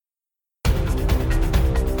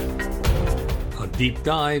deep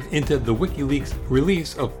dive into the WikiLeaks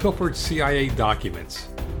release of pilfered CIA documents.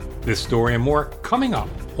 This story and more coming up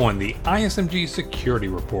on the ISMG Security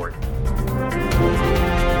Report.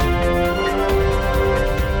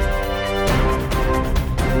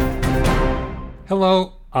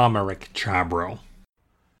 Hello, I'm Eric Chabrow.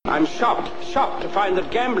 I'm shocked to find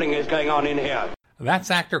that gambling is going on in here.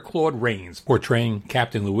 That's actor Claude Rains portraying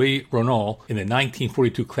Captain Louis Renault in the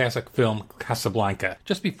 1942 classic film Casablanca,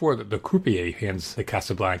 just before the croupier hands the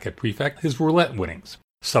Casablanca prefect his roulette winnings.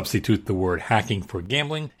 Substitute the word hacking for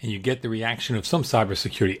gambling, and you get the reaction of some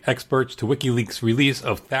cybersecurity experts to WikiLeaks' release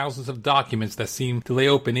of thousands of documents that seem to lay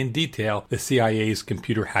open in detail the CIA's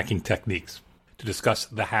computer hacking techniques. To discuss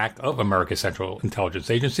the hack of America's Central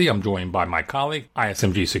Intelligence Agency, I'm joined by my colleague,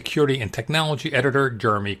 ISMG Security and Technology Editor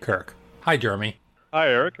Jeremy Kirk. Hi, Jeremy. Hi,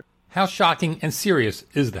 Eric. How shocking and serious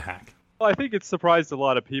is the hack? Well, I think it surprised a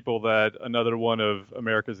lot of people that another one of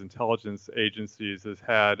America's intelligence agencies has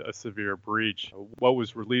had a severe breach. What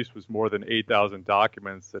was released was more than 8,000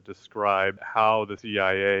 documents that describe how the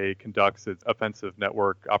CIA conducts its offensive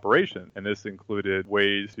network operation. And this included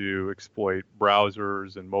ways to exploit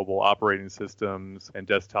browsers and mobile operating systems and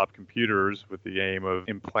desktop computers with the aim of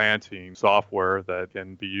implanting software that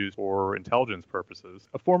can be used for intelligence purposes.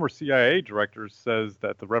 A former CIA director says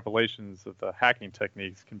that the revelations of the hacking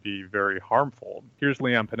techniques can be very harmful. Here's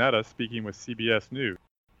Leon Panetta speaking with CBS News.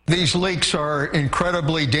 These leaks are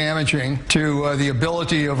incredibly damaging to the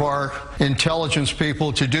ability of our intelligence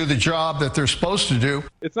people to do the job that they're supposed to do.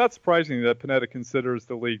 It's not surprising that Panetta considers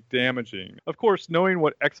the leak damaging. Of course, knowing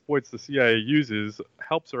what exploits the CIA uses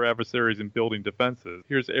helps our adversaries in building defenses.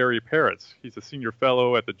 Here's Ari Peretz. He's a senior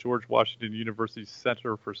fellow at the George Washington University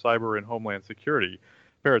Center for Cyber and Homeland Security.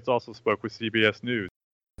 Peretz also spoke with CBS News.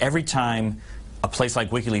 Every time a place like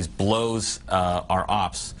WikiLeaks blows our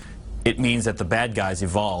ops, it means that the bad guys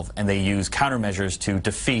evolve and they use countermeasures to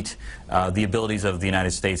defeat the abilities of the United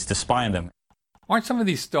States to spy on them. Aren't some of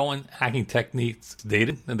these stolen hacking techniques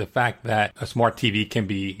dated? And the fact that a smart TV can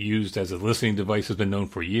be used as a listening device has been known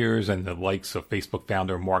for years, and the likes of Facebook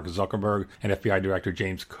founder Mark Zuckerberg and FBI Director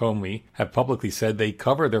James Comey have publicly said they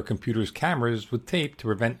cover their computers' cameras with tape to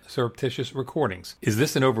prevent surreptitious recordings. Is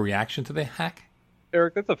this an overreaction to the hack?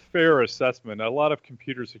 Eric, that's a fair assessment. A lot of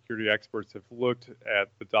computer security experts have looked at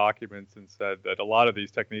the documents and said that a lot of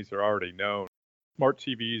these techniques are already known. Smart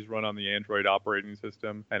TVs run on the Android operating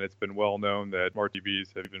system, and it's been well known that smart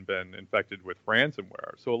TVs have even been infected with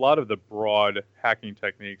ransomware. So a lot of the broad hacking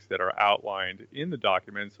techniques that are outlined in the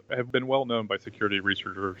documents have been well known by security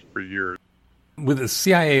researchers for years. With the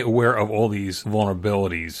CIA aware of all these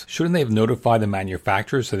vulnerabilities, shouldn't they have notified the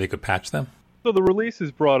manufacturers so they could patch them? So the release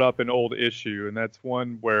has brought up an old issue, and that's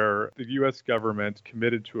one where the U.S. government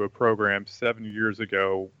committed to a program 7 years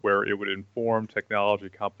ago where it would inform technology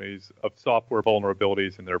companies of software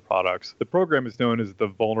vulnerabilities in their products. The program is known as the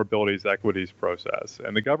Vulnerabilities Equities Process,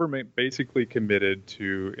 and the government basically committed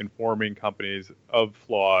to informing companies of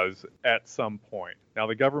flaws at some point. Now,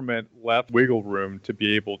 the government left wiggle room to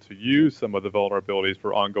be able to use some of the vulnerabilities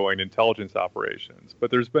for ongoing intelligence operations.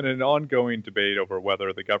 But there's been an ongoing debate over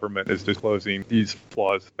whether the government is disclosing these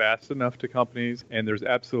flaws fast enough to companies, and there's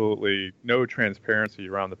absolutely no transparency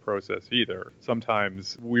around the process either.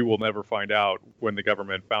 Sometimes we will never find out when the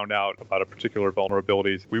government found out about a particular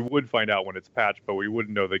vulnerabilities. We would find out when it's patched, but we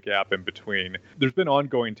wouldn't know the gap in between. There's been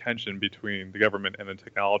ongoing tension between the government and the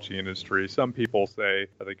technology industry. Some people say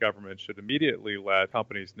that the government should immediately let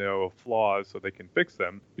companies know of flaws so they can fix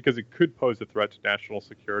them because it could pose a threat to national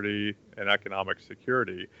security and economic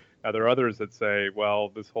security. Now, there are others that say, well,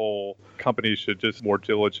 this whole company should just more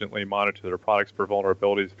diligently monitor their products for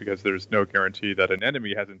vulnerabilities because there's no guarantee that an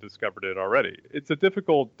enemy hasn't discovered it already. It's a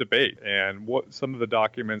difficult debate, and what some of the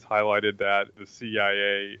documents highlighted that the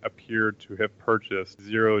CIA appeared to have purchased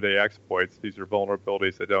zero-day exploits. These are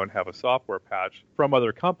vulnerabilities that don't have a software patch from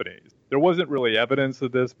other companies. There wasn't really evidence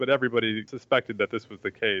of this, but everybody suspected that this was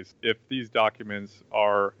the case. If these documents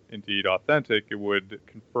are indeed authentic, it would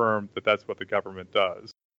confirm that that's what the government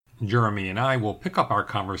does. Jeremy and I will pick up our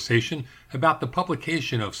conversation about the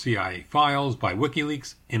publication of CIA files by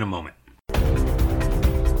WikiLeaks in a moment.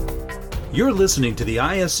 You're listening to the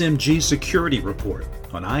ISMG Security Report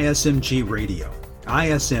on ISMG Radio.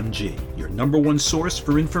 ISMG, your number one source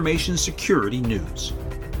for information security news.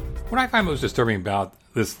 What I find most disturbing about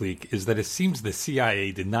this leak is that it seems the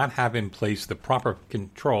CIA did not have in place the proper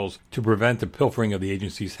controls to prevent the pilfering of the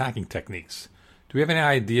agency's hacking techniques. Do we have any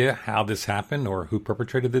idea how this happened or who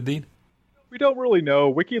perpetrated the deed? We don't really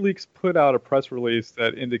know. WikiLeaks put out a press release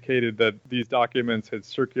that indicated that these documents had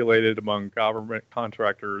circulated among government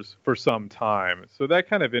contractors for some time. So that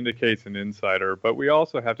kind of indicates an insider. But we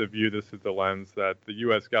also have to view this through the lens that the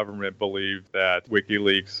U.S. government believed that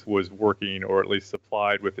WikiLeaks was working or at least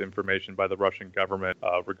supplied with information by the Russian government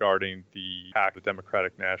regarding the hack of the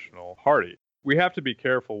Democratic National Party. We have to be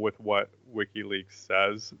careful with what WikiLeaks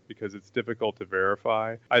says because it's difficult to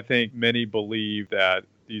verify. I think many believe that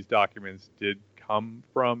these documents did come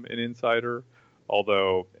from an insider,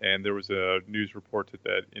 and there was a news report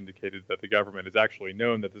that indicated that the government has actually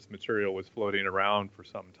known that this material was floating around for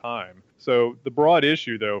some time. So the broad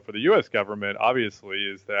issue, though, for the U.S. government, obviously,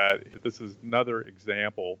 is that this is another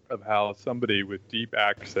example of how somebody with deep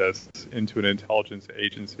access into an intelligence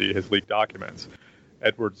agency has leaked documents.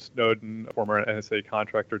 Edward Snowden, a former NSA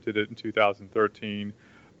contractor, did it in 2013.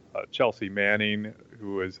 Chelsea Manning,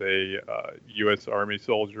 who was a U.S. Army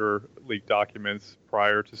soldier, leaked documents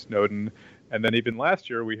prior to Snowden. And then even last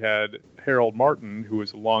year, we had Harold Martin, who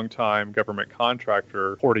was a longtime government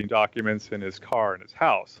contractor, hoarding documents in his car and his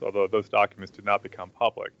house, although those documents did not become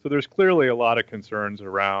public. So there's clearly a lot of concerns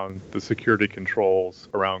around the security controls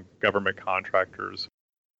around government contractors.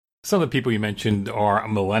 Some of the people you mentioned are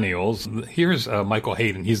millennials. Here's Michael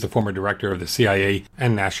Hayden. He's the former director of the CIA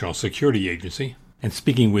and National Security Agency. And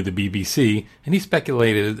speaking with the BBC, and he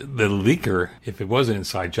speculated the leaker, if it was an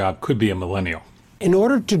inside job, could be a millennial. In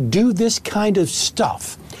order to do this kind of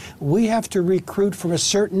stuff, we have to recruit from a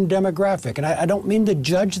certain demographic. And I don't mean to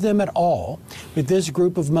judge them at all, but this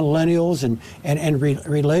group of millennials and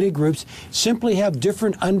related groups simply have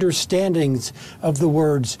different understandings of the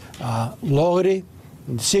words loyalty,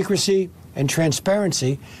 secrecy, and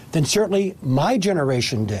transparency than certainly my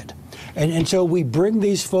generation did. And so we bring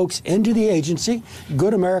these folks into the agency,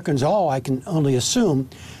 good Americans all, I can only assume,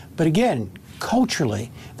 but again,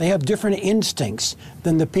 culturally, they have different instincts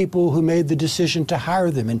than the people who made the decision to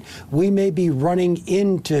hire them. And we may be running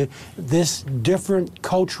into this different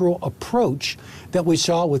cultural approach that we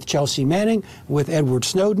saw with Chelsea Manning, with Edward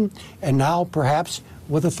Snowden, and now perhaps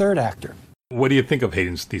with a third actor. What do you think of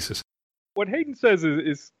Hayden's thesis? What Hayden says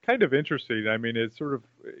is kind of interesting. I mean, it's sort of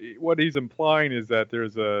what he's implying is that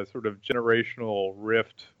there's a sort of generational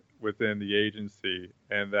rift within the agency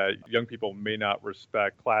and that young people may not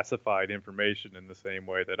respect classified information in the same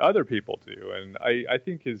way that other people do. And I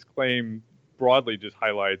think his claim broadly just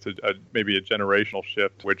highlights maybe a generational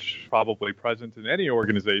shift, which probably present in any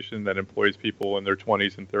organization that employs people in their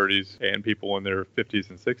 20s and 30s and people in their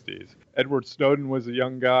 50s and 60s. Edward Snowden was a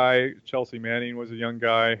young guy. Chelsea Manning was a young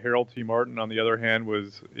guy. Harold T. Martin, on the other hand,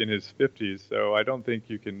 was in his 50s. So I don't think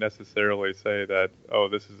you can necessarily say that, oh,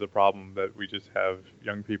 this is a problem that we just have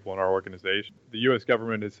young people in our organization. The U.S.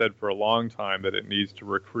 government has said for a long time that it needs to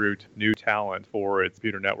recruit new talent for its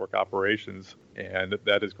computer network operations, and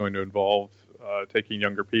that is going to involve taking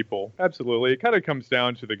younger people. Absolutely. It kind of comes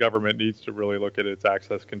down to the government needs to really look at its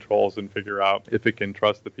access controls and figure out if it can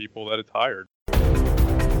trust the people that it's hired.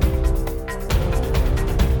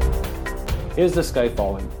 Is the sky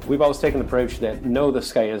falling? We've always taken the approach that no, the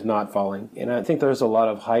sky is not falling. And I think there's a lot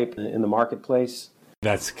of hype in the marketplace.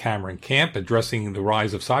 That's Cameron Camp addressing the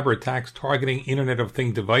rise of cyber attacks targeting Internet of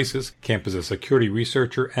Things devices. Camp is a security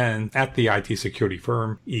researcher and at the IT security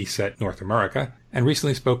firm ESET North America, and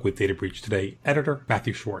recently spoke with Data Breach Today editor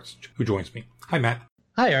Matthew Schwartz, who joins me. Hi, Matt.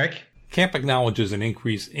 Hi, Eric. Camp acknowledges an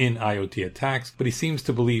increase in IoT attacks, but he seems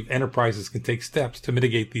to believe enterprises can take steps to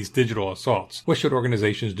mitigate these digital assaults. What should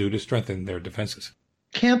organizations do to strengthen their defenses?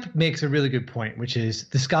 Camp makes a really good point, which is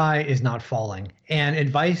the sky is not falling. And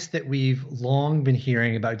advice that we've long been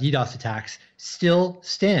hearing about DDoS attacks still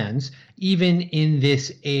stands, even in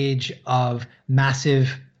this age of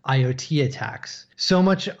massive IoT attacks. So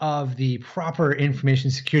much of the proper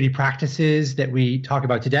information security practices that we talk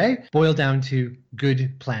about today boil down to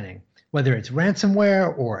good planning. Whether it's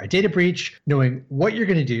ransomware or a data breach, knowing what you're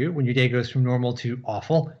going to do when your day goes from normal to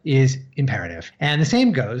awful is imperative. And the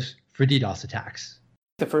same goes for DDoS attacks.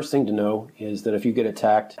 The first thing to know is that if you get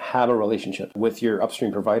attacked, have a relationship with your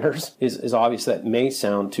upstream providers is obvious. That may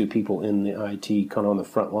sound to people in the IT kind of on the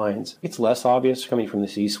front lines. It's less obvious coming from the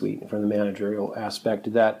C-suite, from the managerial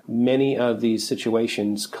aspect, that many of these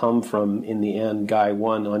situations come from, in the end, guy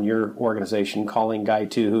one on your organization calling guy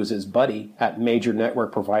two, who's his buddy at major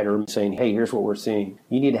network provider, saying, hey, here's what we're seeing.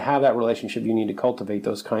 You need to have that relationship. You need to cultivate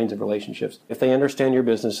those kinds of relationships. If they understand your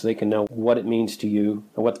business, they can know what it means to you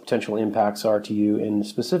and what the potential impacts are to you in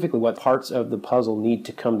specifically what parts of the puzzle need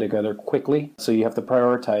to come together quickly. So you have to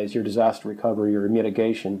prioritize your disaster recovery or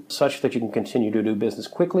mitigation such that you can continue to do business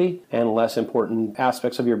quickly, and less important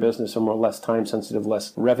aspects of your business are more less time sensitive,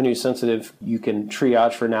 less revenue sensitive. You can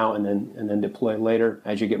triage for now and then deploy later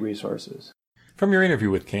as you get resources. From your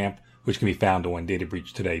interview with Camp, which can be found on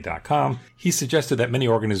databreachtoday.com, he suggested that many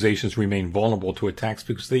organizations remain vulnerable to attacks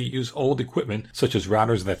because they use old equipment, such as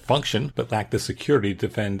routers that function but lack the security to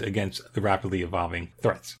defend against the rapidly evolving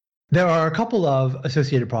threats. There are a couple of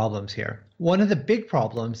associated problems here. One of the big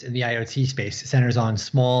problems in the IoT space centers on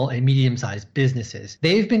small and medium-sized businesses.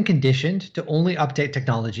 They've been conditioned to only update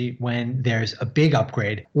technology when there's a big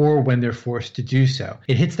upgrade or when they're forced to do so.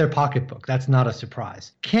 It hits their pocketbook. That's not a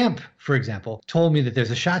surprise. Camp, for example, told me that there's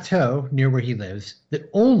a chateau near where he lives that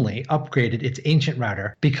only upgraded its ancient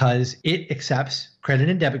router because it accepts credit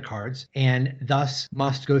and debit cards and thus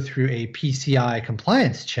must go through a PCI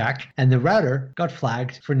compliance check, and the router got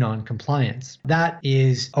flagged for non-compliance. That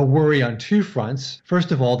is a worry on two fronts.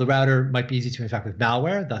 First of all, the router might be easy to infect with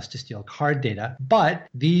malware, thus to steal card data. But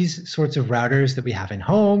these sorts of routers that we have in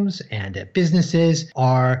homes and at businesses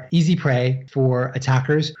are easy prey for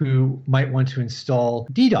attackers who might want to install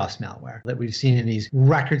DDoS malware that we've seen in these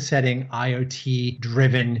record-setting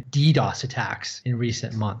IoT-driven DDoS attacks in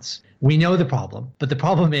recent months. We know the problem, but the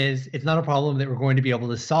problem is it's not a problem that we're going to be able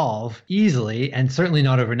to solve easily, and certainly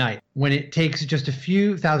not overnight. When it takes just a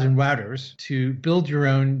few thousand routers to build your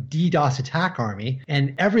own DDoS attack army,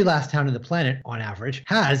 and every last town on the planet, on average,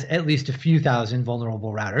 has at least a few thousand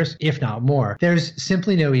vulnerable routers, if not more, there's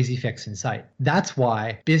simply no easy fix in sight. That's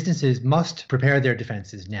why businesses must prepare their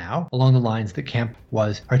defenses now, along the lines that Camp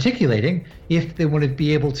was articulating, if they want to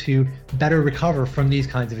be able to better recover from these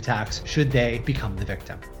kinds of attacks should they become the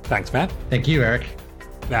victim. Thanks, Matt. Thank you, Eric.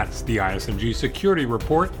 That's the ISMG Security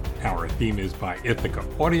Report. Our theme is by Ithaca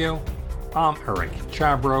Audio. I'm Eric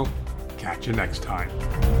Chabrow. Catch you next time.